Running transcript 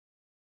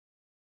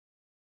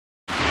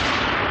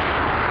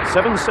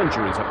7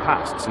 centuries have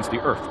passed since the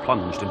Earth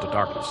plunged into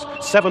darkness.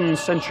 7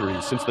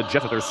 centuries since the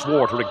Jetitor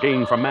swore to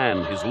regain for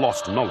man his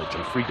lost knowledge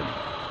and freedom.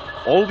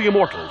 All the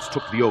immortals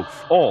took the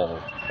oath, all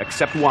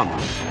except one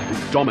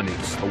who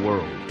dominates the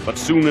world. But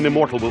soon an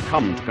immortal will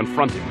come to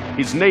confront him.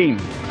 His name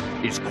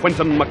is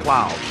Quentin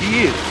MacLeod.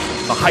 He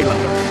is the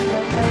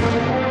Highlander.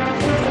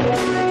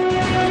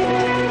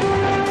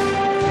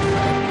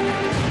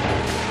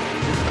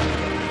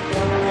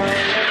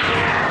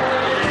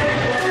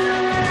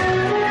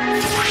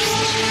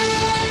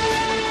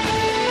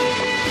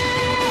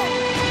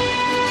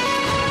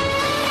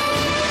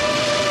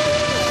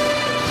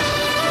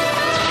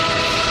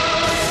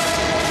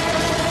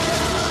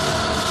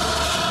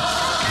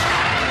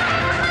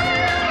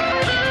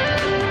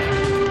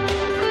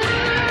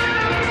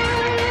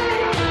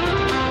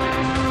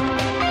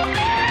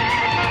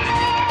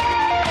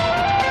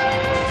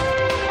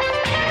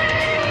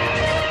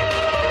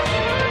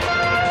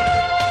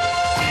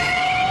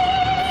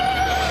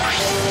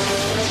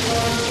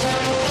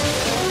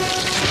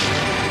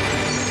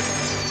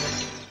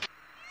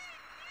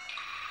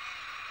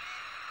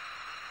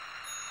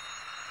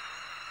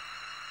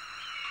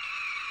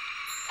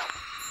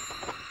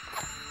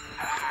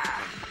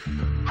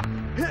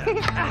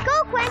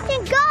 Go,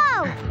 Quentin,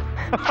 go!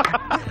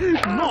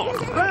 Not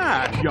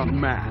bad, young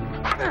man.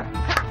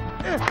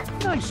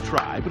 Nice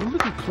try, but a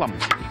little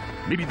clumsy.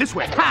 Maybe this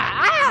way.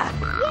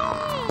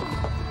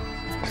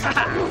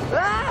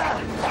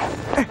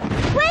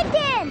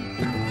 Quentin!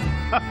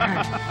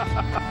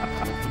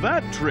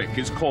 That trick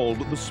is called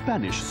the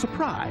Spanish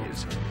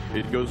surprise.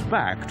 It goes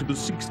back to the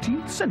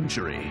 16th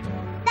century.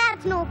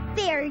 That's no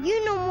fair.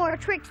 You know more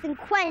tricks than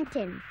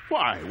Quentin.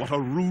 Why, what a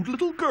rude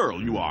little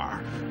girl you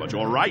are. But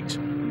you're right.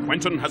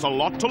 Quentin has a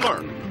lot to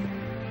learn.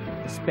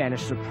 The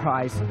Spanish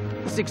surprise.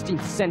 The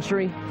 16th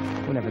century.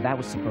 Whenever that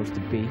was supposed to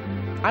be.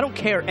 I don't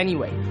care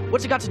anyway.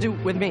 What's it got to do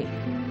with me?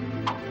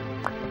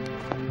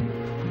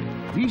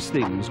 These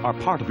things are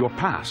part of your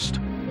past.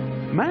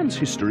 Man's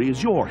history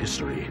is your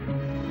history.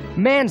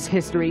 Man's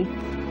history?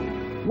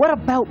 What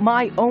about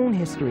my own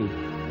history?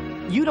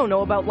 You don't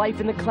know about life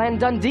in the Clan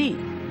Dundee.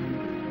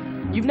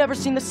 You've never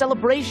seen the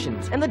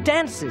celebrations and the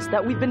dances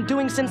that we've been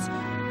doing since,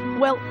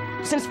 well,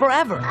 since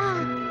forever.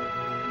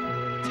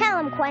 Tell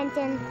him,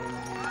 Quentin.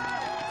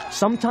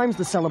 Sometimes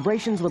the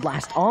celebrations would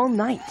last all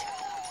night.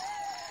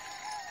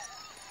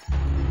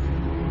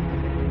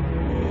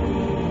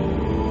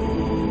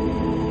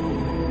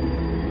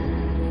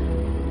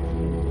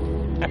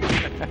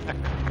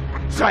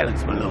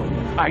 Silence, Malone.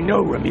 I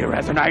know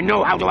Ramirez, and I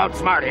know how to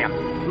outsmart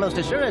him. Most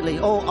assuredly,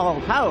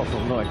 all-powerful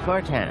Lord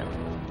Cortan.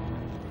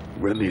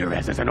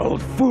 Ramirez is an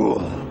old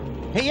fool.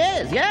 He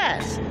is,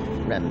 yes.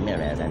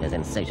 Ramirez and his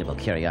insatiable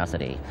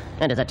curiosity,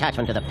 and his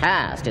attachment to the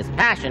past, his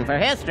passion for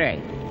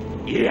history.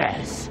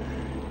 Yes,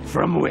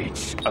 from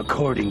which,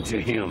 according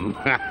to him,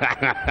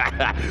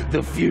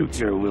 the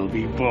future will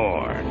be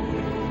born.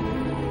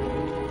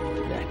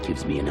 That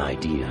gives me an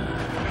idea.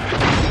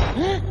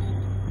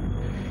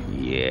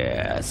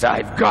 Yes,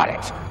 I've got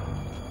it!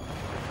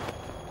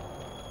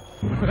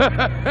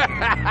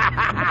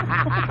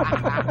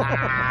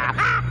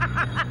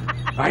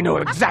 I know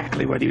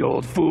exactly where the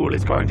old fool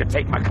is going to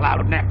take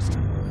MacLeod next.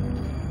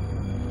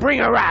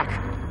 Bring a rack!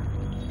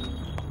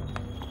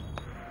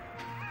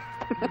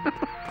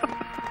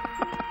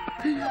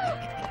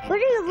 What are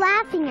you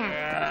laughing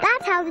at?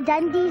 That's how the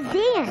Dundees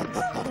dance.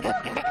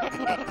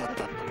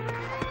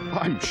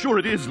 I'm sure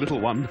it is, little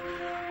one.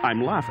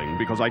 I'm laughing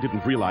because I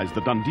didn't realize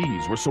the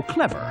Dundees were so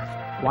clever.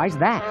 Why's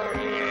that?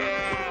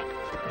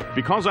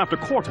 Because after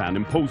Cortan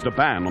imposed a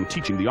ban on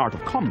teaching the art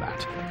of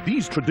combat,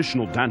 these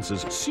traditional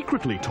dances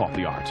secretly taught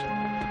the art.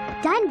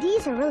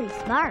 Dundees are really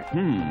smart.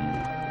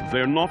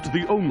 They're not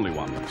the only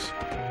ones.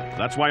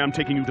 That's why I'm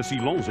taking you to see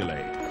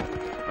Lanzelet,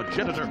 a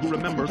Jetitor who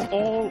remembers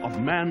all of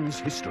man's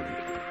history.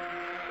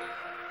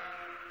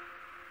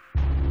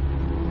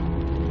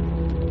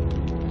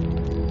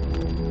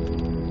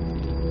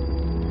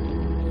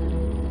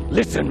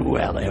 Listen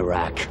well,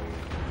 Iraq.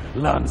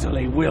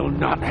 Lanzelet will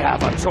not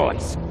have a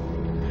choice.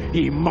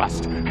 He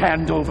must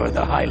hand over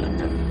the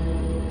Highlander.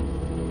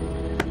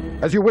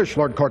 As you wish,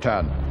 Lord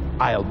Cortan.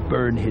 I'll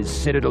burn his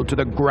citadel to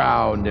the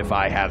ground if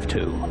I have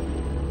to.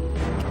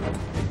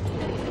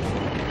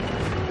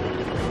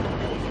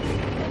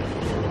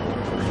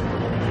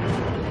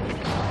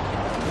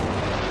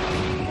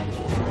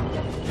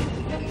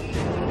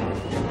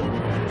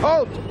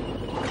 Halt!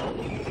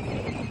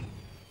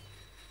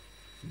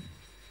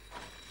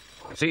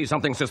 See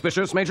something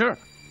suspicious, Major?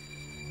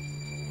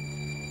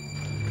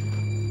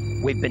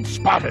 We've been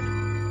spotted.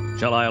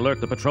 Shall I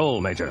alert the patrol,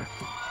 Major?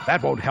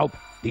 That won't help.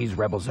 These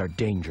rebels are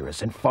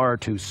dangerous and far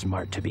too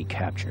smart to be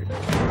captured.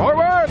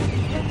 Forward!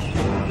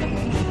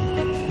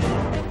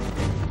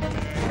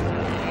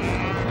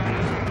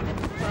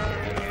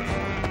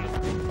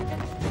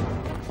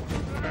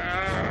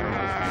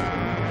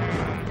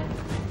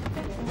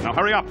 Now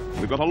hurry up.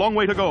 We've got a long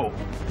way to go.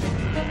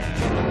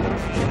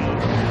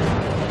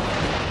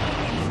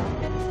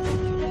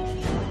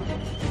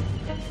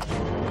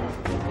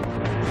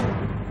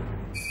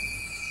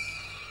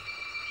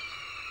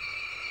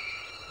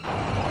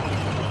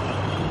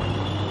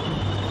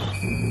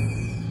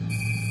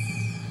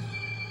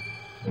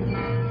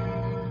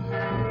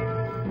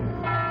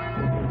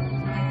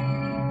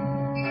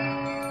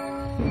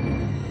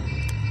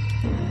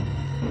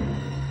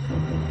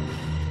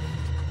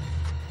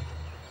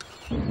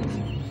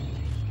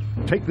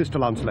 Take this to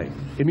Lanceley.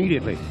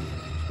 Immediately.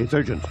 It's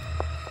urgent.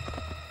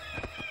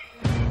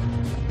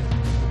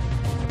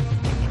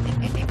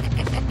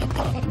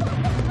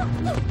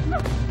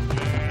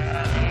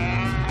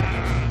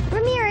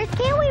 Ramirez,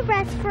 can't we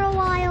rest for a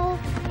while?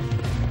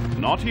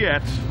 Not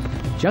yet.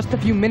 Just a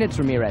few minutes,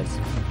 Ramirez.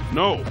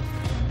 No.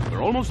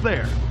 We're almost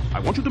there.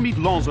 I want you to meet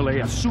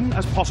Lanceley as soon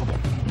as possible.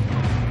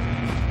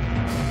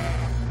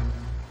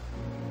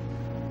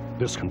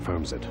 This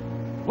confirms it.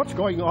 What's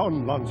going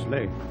on,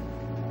 Lanceley?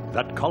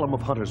 That column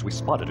of hunters we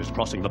spotted is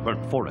crossing the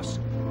burnt forest.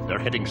 They're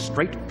heading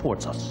straight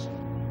towards us.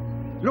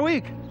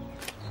 Loic!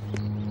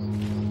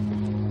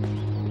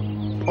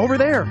 Over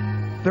there!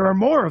 There are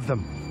more of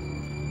them.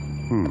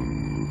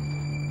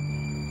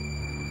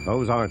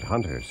 Those aren't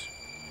hunters.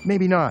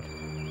 Maybe not.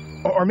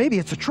 Or maybe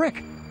it's a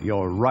trick.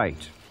 You're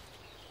right.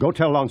 Go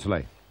tell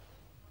Lanceley.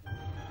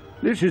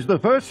 This is the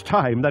first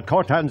time that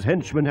Cortan's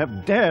henchmen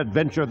have dared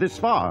venture this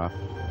far.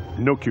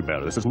 No,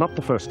 Cubert, this is not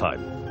the first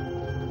time.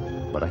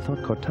 But I thought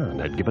Cortan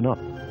had given up.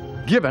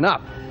 Given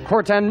up?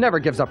 Cortan never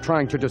gives up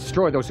trying to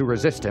destroy those who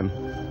resist him.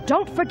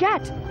 Don't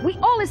forget, we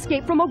all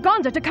escaped from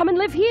Uganda to come and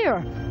live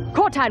here.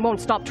 Cortan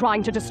won't stop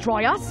trying to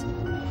destroy us.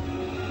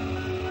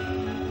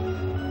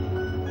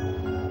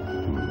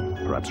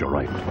 Perhaps you're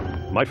right.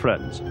 My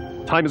friends,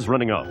 time is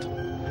running out.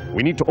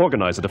 We need to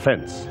organize a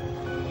defense.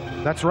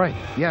 That's right.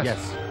 Yes.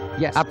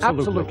 Yes,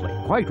 Absolutely.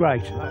 Quite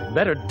right.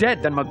 Better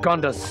dead than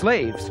Magonda's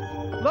slaves.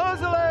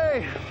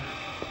 Lanceley!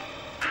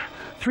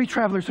 3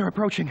 travelers are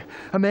approaching.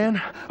 A man,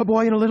 a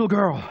boy, and a little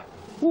girl.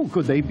 Who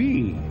could they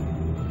be?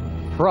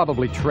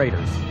 Probably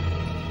traitors.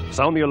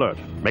 Sound the alert.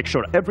 Make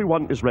sure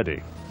everyone is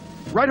ready.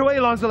 Right away,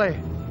 Lanceley!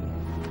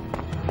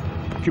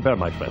 Cubert,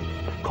 my friend,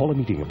 call a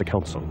meeting of the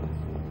council.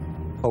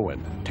 Owen,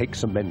 take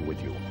some men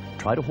with you.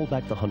 Try to hold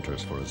back the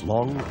hunters for as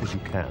long as you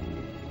can.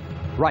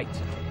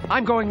 Right.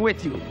 I'm going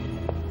with you.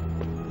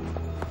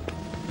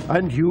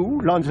 And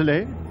you,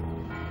 Lanceley?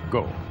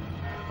 Go.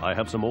 I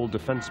have some old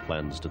defense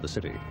plans to the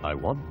city. I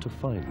want to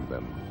find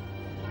them.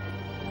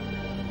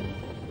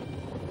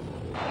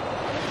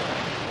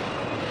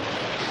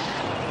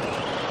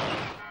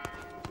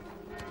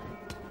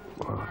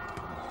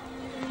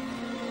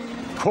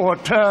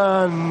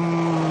 Cortan!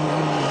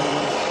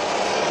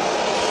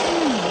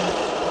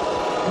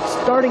 It's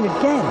starting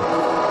again.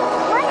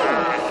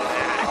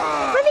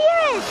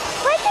 Ramirez,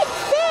 where's it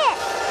sit?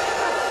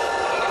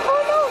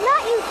 Oh no,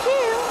 not you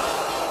too.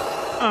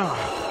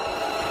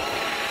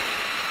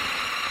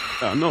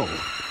 No.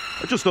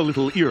 Just a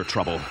little ear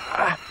trouble.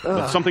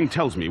 But something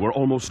tells me we're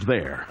almost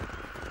there.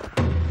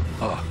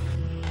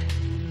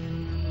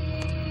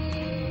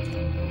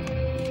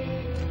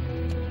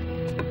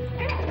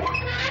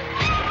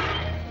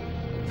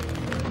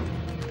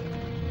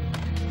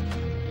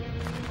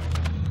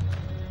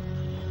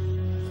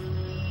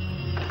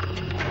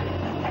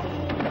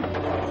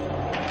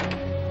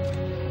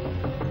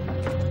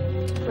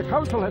 The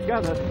council has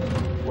gathered.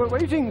 We're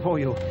waiting for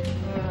you.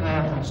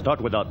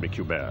 Start without me,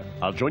 Cubert.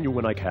 I'll join you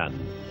when I can.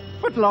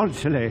 But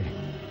Lanceley,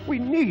 we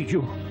need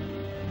you.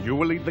 You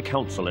will lead the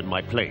council in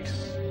my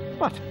place.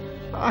 But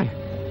I...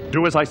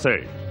 Do as I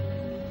say.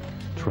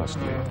 Trust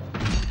me.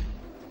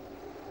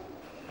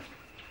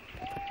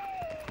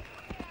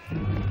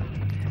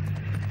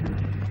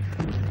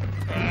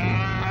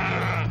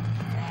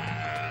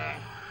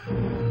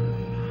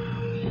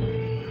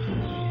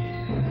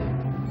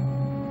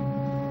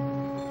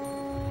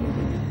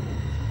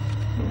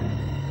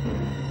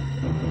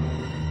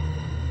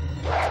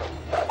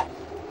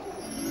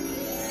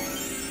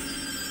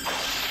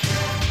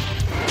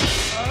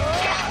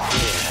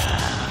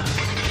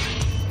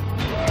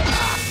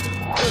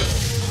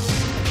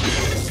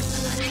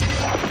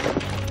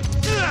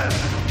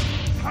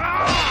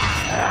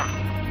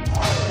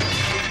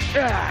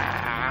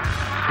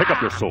 Pick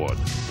up your sword.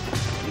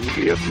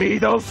 Give me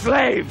those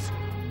slaves!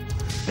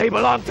 They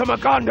belong to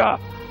Magonda!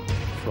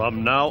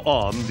 From now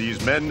on,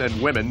 these men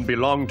and women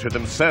belong to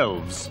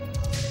themselves.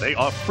 They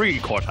are free,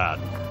 Cortan.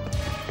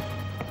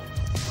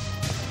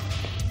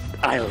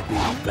 I'll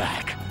be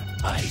back.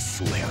 I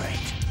swear it.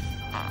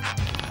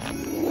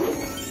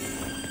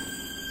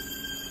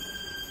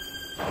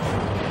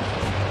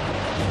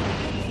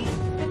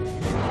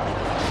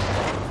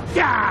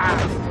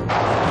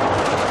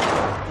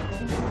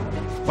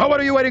 Well, what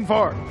are you waiting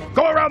for?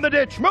 Go around the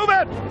ditch! Move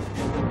it!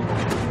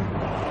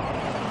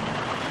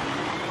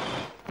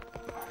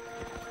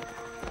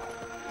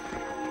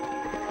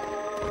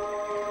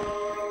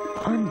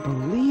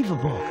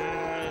 Unbelievable.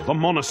 The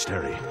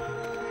monastery.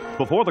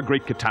 Before the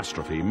great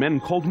catastrophe, men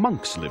called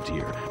monks lived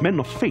here, men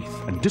of faith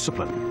and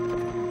discipline.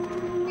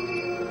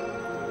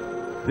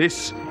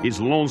 This is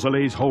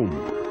Lanceley's home.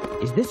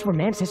 Is this where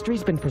man's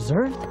history's been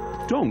preserved?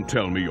 Don't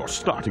tell me you're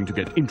starting to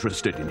get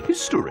interested in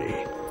history.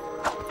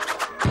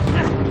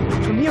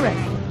 Ramirez!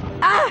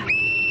 Ah!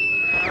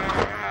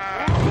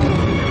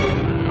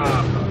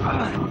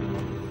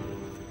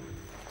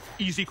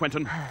 Easy,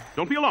 Quentin.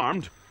 Don't be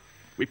alarmed.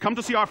 We've come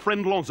to see our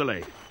friend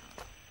Lanceley.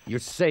 You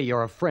say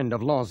you're a friend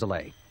of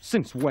Lanceley.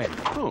 Since when?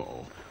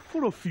 Oh,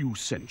 for a few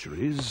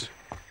centuries.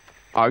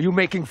 Are you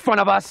making fun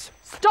of us?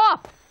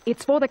 Stop!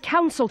 It's for the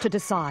council to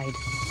decide.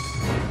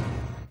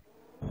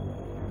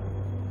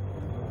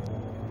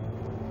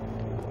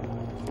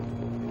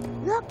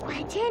 Look,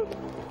 Quentin.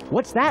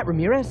 What's that,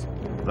 Ramirez?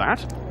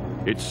 That?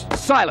 It's...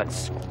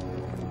 Silence!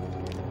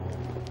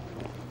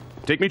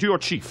 Take me to your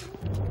chief.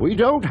 We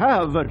don't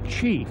have a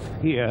chief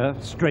here,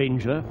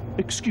 stranger.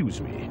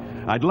 Excuse me.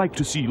 I'd like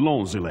to see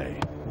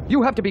Lanzelet.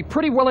 You have to be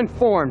pretty well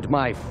informed,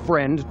 my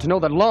friend, to know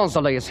that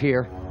Lanzelet is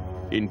here.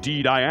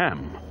 Indeed I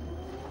am.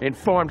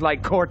 Informed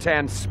like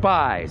Cortan's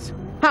spies.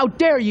 How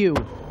dare you!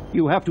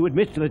 You have to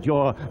admit that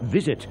your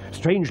visit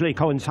strangely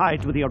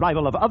coincides with the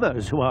arrival of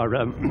others who are,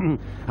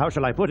 how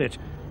shall I put it,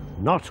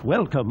 not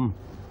welcome.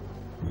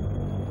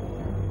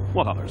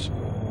 What others?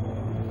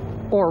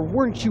 Or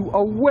weren't you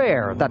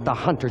aware that the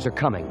hunters are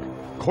coming?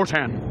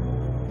 Cortan.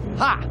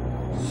 Ha!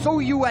 So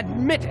you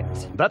admit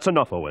it! That's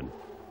enough, Owen.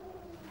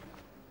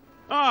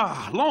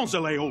 Ah,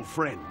 Lanzelet, old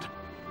friend.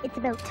 It's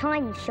about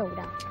time you showed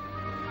up.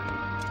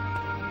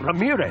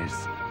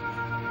 Ramirez!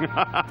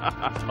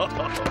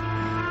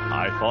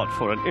 I thought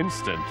for an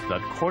instant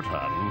that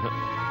Cortan...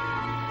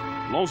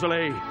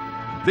 Lanzelet,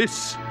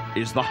 this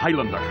is the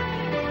Highlander.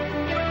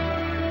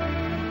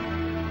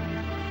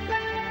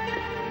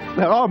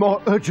 There are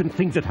more urgent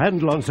things at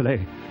hand,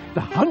 Lanzelet.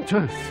 The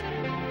hunters.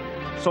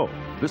 So,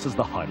 this is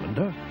the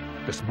Highlander?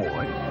 This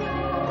boy?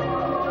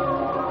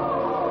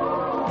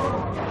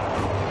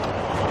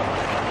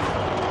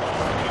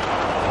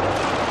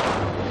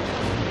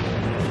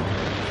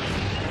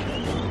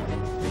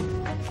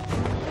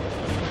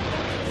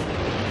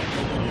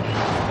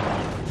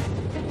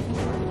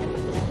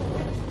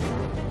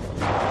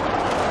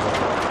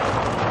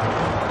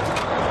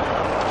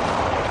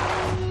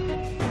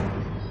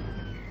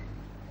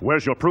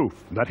 Where's your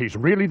proof that he's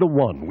really the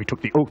one we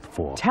took the oath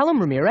for? Tell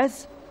him,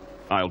 Ramirez.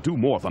 I'll do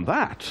more than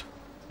that.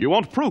 You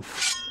want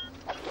proof?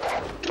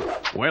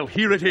 Well,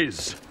 here it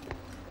is.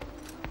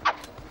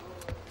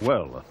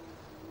 Well,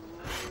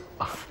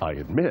 I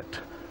admit,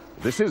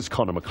 this is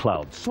Connor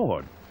MacLeod's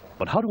sword,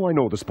 but how do I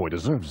know this boy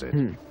deserves it?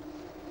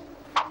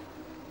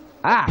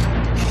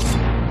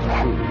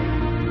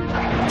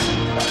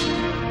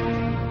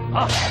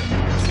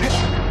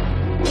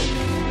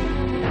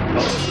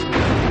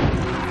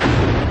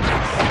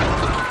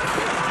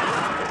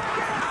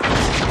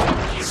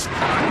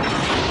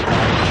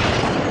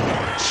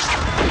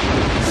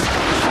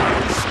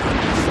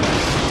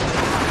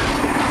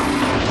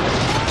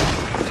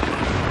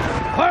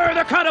 Fire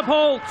the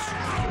catapults!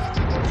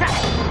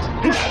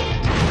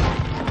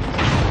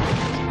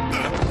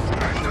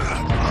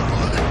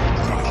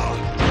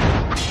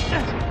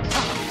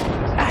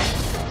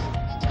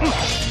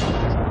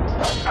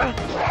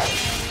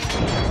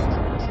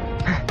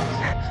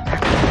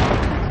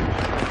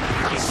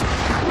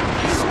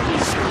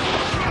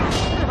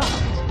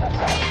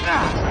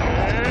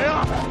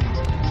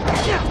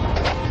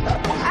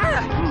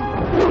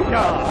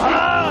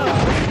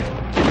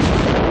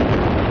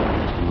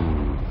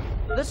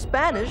 The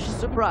Spanish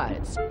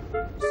surprise.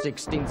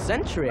 16th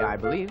century, I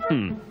believe.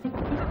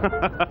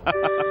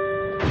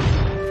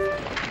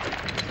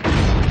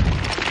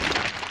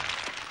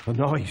 The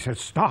noise has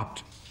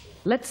stopped.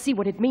 Let's see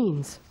what it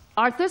means.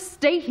 Arthur,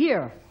 stay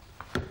here.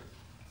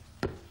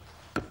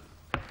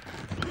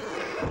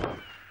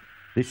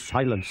 This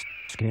silence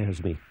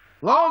scares me.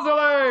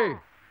 Lanzelet!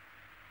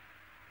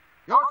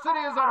 Your city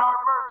is at our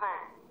mercy,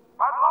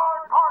 but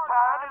Lord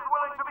Cortan is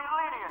willing to be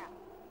lenient.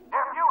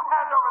 If you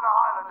hand over the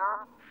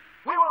Highlander,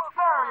 we will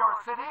spare your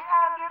city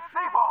and its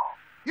people.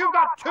 You've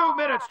got 2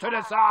 minutes to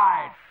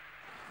decide.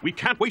 We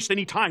can't waste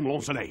any time,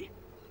 Lanzelet.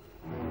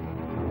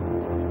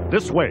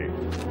 This way.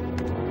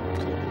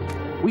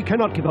 We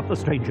cannot give up the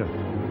stranger.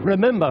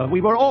 Remember,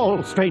 we were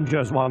all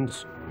strangers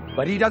once.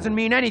 But he doesn't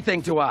mean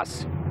anything to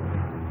us.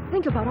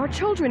 Think about our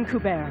children,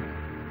 Coubert.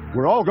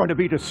 We're all going to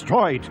be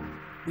destroyed.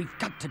 We've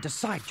got to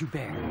decide,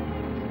 Joubert.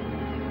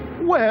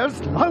 Where's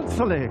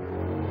Lanzelet?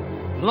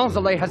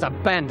 Lanzelet has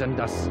abandoned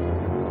us.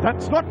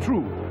 That's not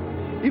true.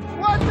 If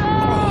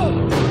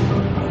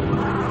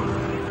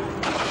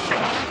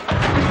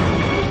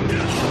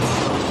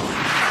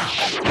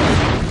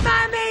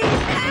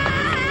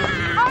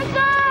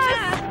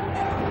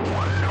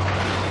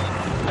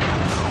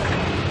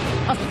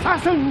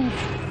Assassins!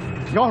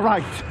 You're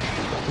right.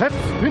 Let's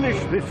finish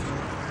this.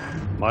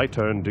 My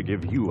turn to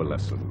give you a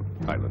lesson,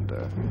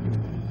 Highlander.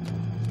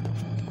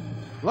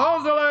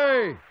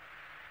 Lanzelet!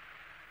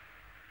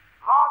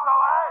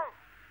 Lanzelet!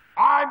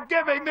 I'm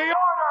giving the order!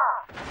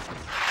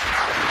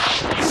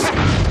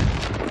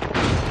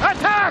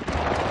 Attack!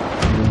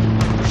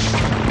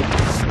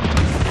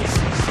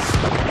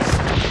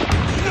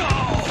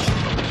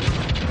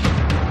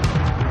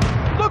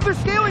 Look, they're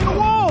scaling the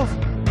walls!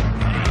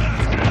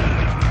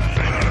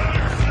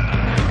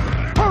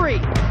 Hurry!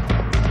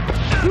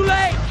 Too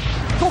late!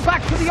 Go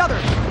back to the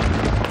others!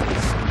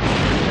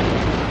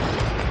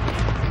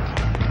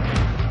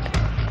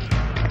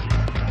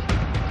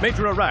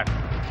 Major Iraq,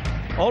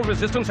 all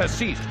resistance has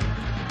ceased.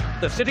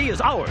 The city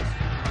is ours.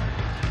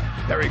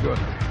 Very good.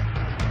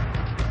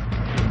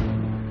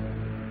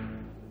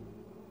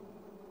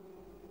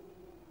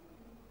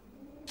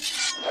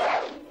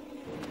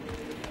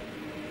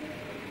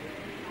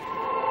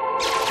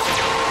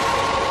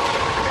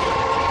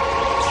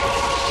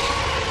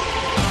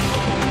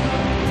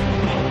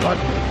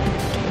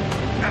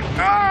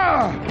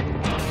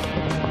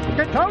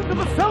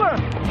 the cellar!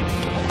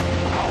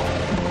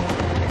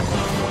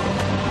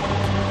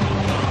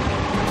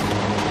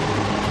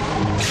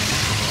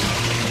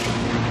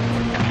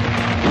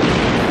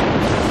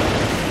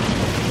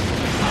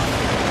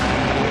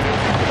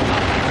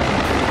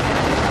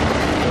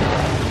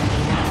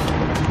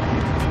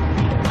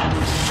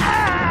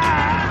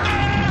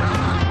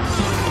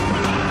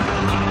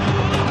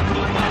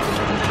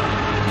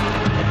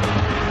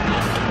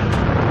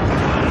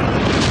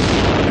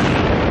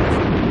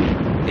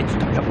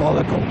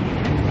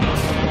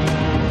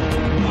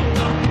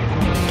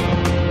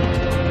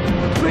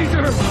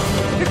 Laser!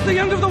 It's the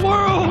end of the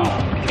world!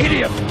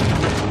 Idiot!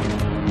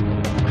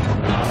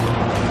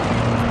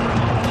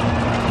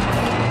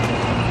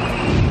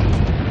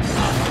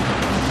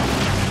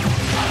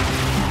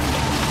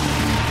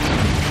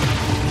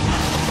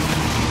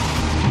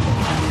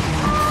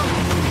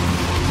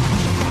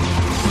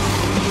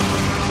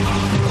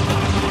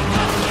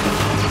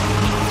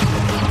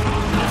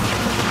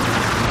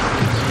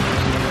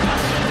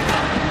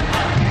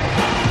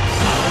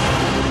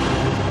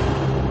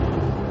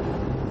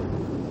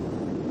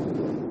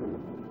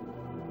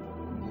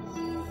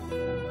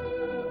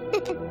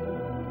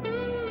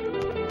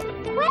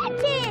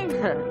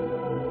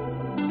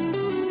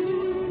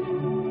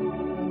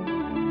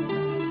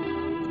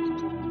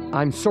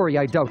 I'm sorry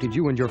I doubted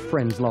you and your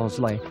friends,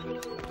 Lansley.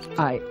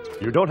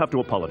 You don't have to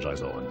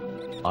apologize,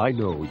 Owen. I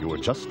know you were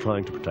just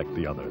trying to protect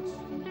the others.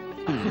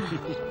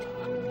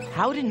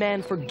 How did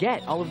man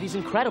forget all of these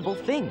incredible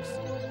things?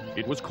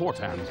 It was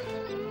Cortan.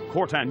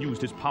 Cortan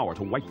used his power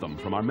to wipe them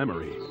from our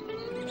memory.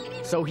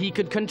 So he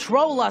could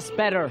control us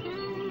better.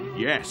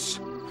 Yes.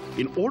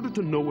 In order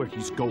to know where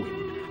he's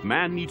going,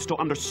 man needs to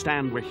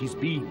understand where he's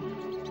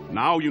been.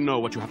 Now you know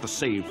what you have to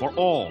save for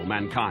all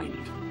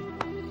mankind.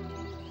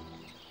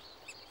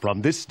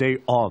 From this day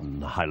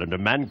on, Highlander,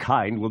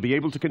 mankind will be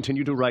able to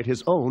continue to write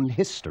his own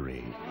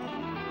history.